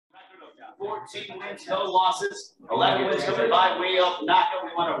14 wins, no losses. 11 wins coming by way of knockout.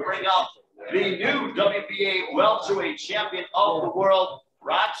 We want to bring up the new WBA welterweight champion of the world,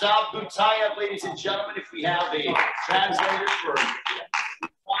 Radzhab Butaev, ladies and gentlemen. If we have a translator for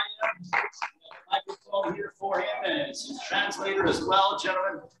microphone here for him, and it's his translator as well,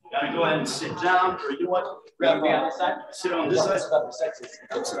 gentlemen. Gotta go ahead and sit down, or you know what? Grab me on this side. Sit on this side.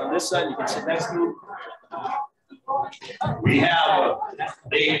 Sit on this side. You can sit next to me. We have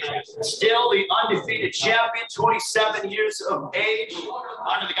still the undefeated champion, 27 years of age,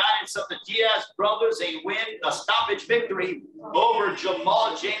 under the guidance of the Diaz brothers, a win, a stoppage victory over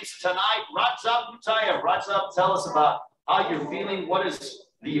Jamal James tonight. Radzhab Butaev. Radzhab, tell us about how you're feeling. What is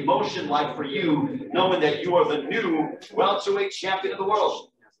the emotion like for you, knowing that you are the new welterweight champion of the world?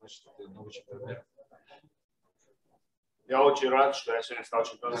 Я очень рад, что я сегодня стал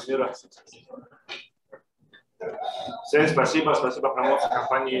чемпионом мира. Всем спасибо, спасибо промоутеру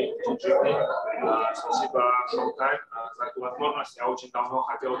компании GGP, спасибо Showtime за эту возможность. Я очень давно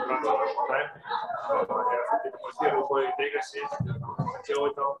хотел драться на Showtime. Это мой первый бой в Вегасе, хотел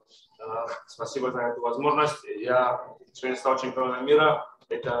этого. Спасибо за эту возможность. Я сегодня стал чемпионом мира.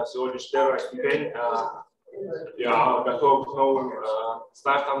 Это всего лишь первая ступень. Я готов к новым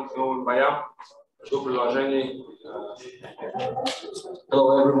стартам, к новым боям. Жду предложений.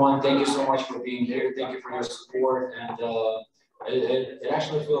 Hello everyone, thank you so much for being here. Thank you for your support, and it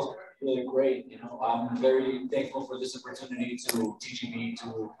actually feels really great. You know, I'm very thankful for this opportunity to TGB,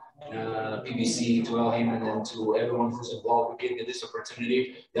 to PBC, to Al Heyman, and to everyone who's involved with giving me this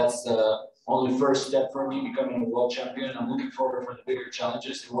opportunity. That's the only first step for me becoming a world champion. I'm looking forward for the bigger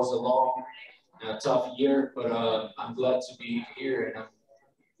challenges. It was a long, tough year, but I'm glad to be here, and I'm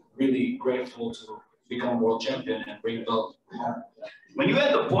really grateful to become world champion and bring the belt. When you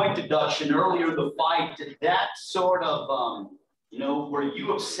had the point deduction earlier in the fight, did that sort of, you know, were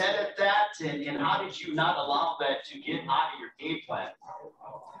you upset at that? And how did you not allow that to get out of your game plan?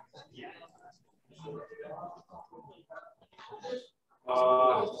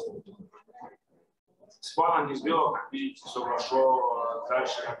 Спорно не сделал, как видите, все прошло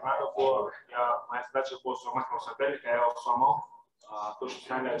дальше, как надо было. Моя задача была сломать моего соперника, я его сломал. То, что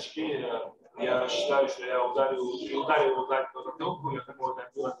сняли очки, я считаю, что я ударил его по затылку, я такой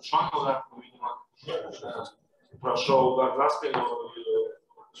добил отрешенный удар, но, видимо, прошел удар за спину,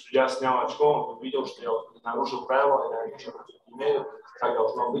 судья снял очко, он увидел, что я нарушил правила, я ничего не имею, так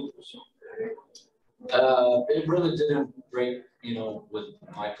должно быть. It really didn't break, you know, with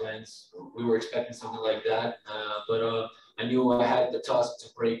my plans. We were expecting something like that, but I knew I had the task to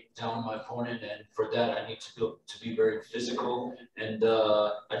break down my opponent, and for that I need to be very physical. And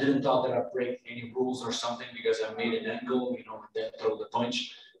I didn't thought that I'd break any rules or something because I made an angle, you know, and then throw the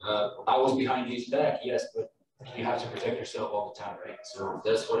punch. I was behind his back, yes, but you have to protect yourself all the time, right? So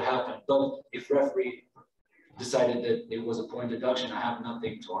that's what happened. But if referee decided that it was a point deduction, I have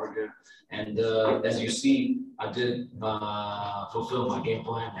nothing to argue. And as you see, I did fulfill my game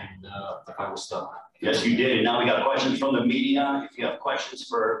plan, and I was stuck. Yes, you did. And now we got questions from the media. If you have questions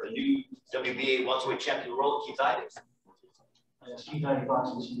for the new WBA welterweight champion of the world, Keith Idis. Yes,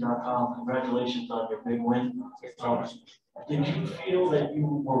 FightHype.com. Congratulations on your big win. Did you feel that you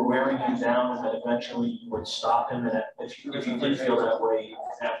were wearing him down and that eventually you would stop him? And if you did feel that way,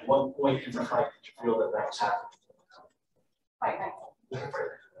 at what point in the fight did you feel that that was happening?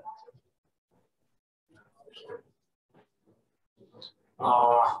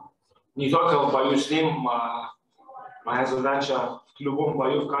 Не только в бою с ним, моя задача в любом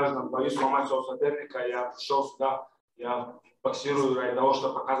бою, в каждом бою сломать своего соперника. Я пришел сюда, я боксирую ради того,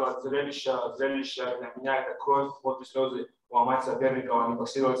 чтобы показывать зрелище. Зрелище для меня это кровь, пот и слезы, ломать соперника, а не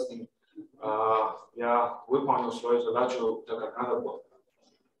боксировать с ним. Я выполнил свою задачу так, как надо было.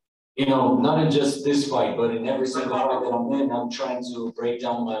 You know, not in just this fight, but in every single fight that I'm in, I'm trying to break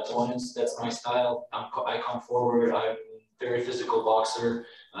down my opponents. That's my style. I come forward. I'm a very physical boxer.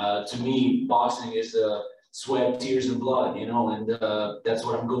 To me, boxing is sweat, tears, and blood, you know, and that's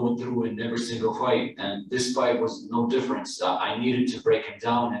what I'm going through in every single fight. And this fight was no difference. I needed to break him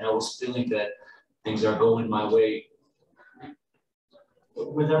down, and I was feeling that things are going my way.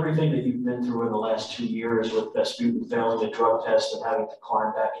 With everything that you've been through in the last 2 years, with Vespucci failing the drug test and having to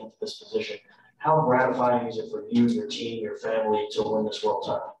climb back into this position, how gratifying is it for you, your team, your family to win this world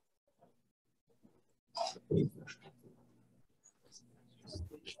title?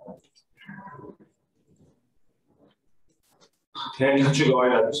 Я не хочу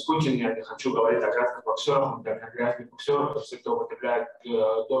говорить о Vespucci, я не хочу говорить о грязных боксерах, о грязных боксерах, все, кто употребляет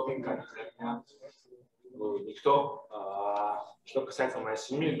допинг, они для меня никто. Что касается моей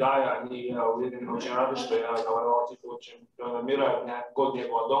семьи, да, они, я уверен, очень рады, что я завоевал титул чемпиона мира. У меня год не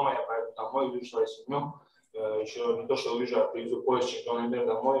было дома, я поеду домой, вижу свою семью. Еще не то, что увижу, а привезу поезд чемпиона мира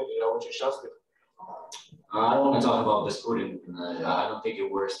домой, и я очень счастлив. I don't want to talk about this food, and I don't think it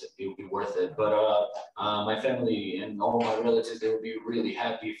would be worth it. But my family and all my relatives, they would be really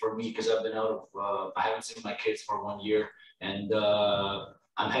happy for me because I've been out of, I haven't seen my kids for 1 year, and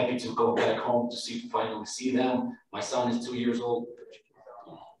I'm happy to go back home to finally see them. My son is 2 years old.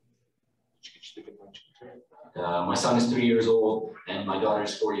 My son is 3 years old, and my daughter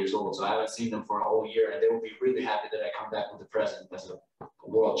is 4 years old. So I haven't seen them for a whole year, and they will be really happy that I come back with a present as a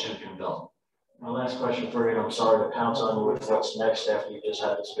world champion belt. My last question for you, and I'm sorry to pounce on you with what's next after you just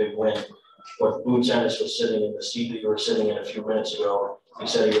had this big win. But Boots Ennis was sitting in the seat that you were sitting in a few minutes ago. He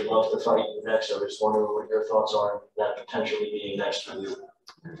said he would love to fight you next. I was just wondering what your thoughts are on that potentially being next for you.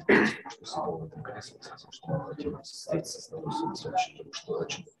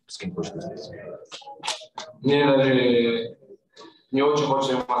 Мне даже не очень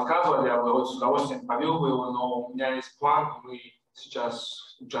хочется ему отказывать, я бы с удовольствием побил бы его, но у меня есть план, мы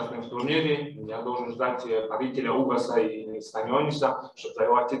сейчас участвуем в турнире, я должен ждать победителя Угаса и Станиониса, чтобы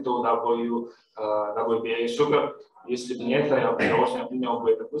завоевать титул WBA Super. Если бы не это, я бы с удовольствием принял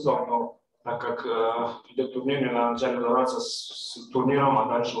бы этот вызов, но так как идет турнир, мне надо вначале разобраться с турниром, а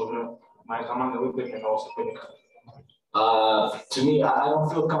дальше уже моя команда выберет одного соперника. To me, I don't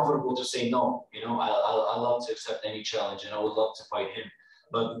feel comfortable to say no. You know, I love to accept any challenge, and I would love to fight him.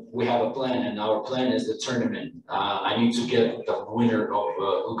 But we have a plan, and our plan is the tournament. I need to get the winner of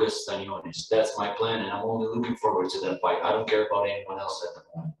Ugas Stanionis. That's my plan, and I'm only looking forward to that fight. I don't care about anyone else at the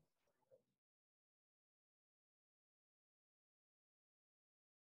moment.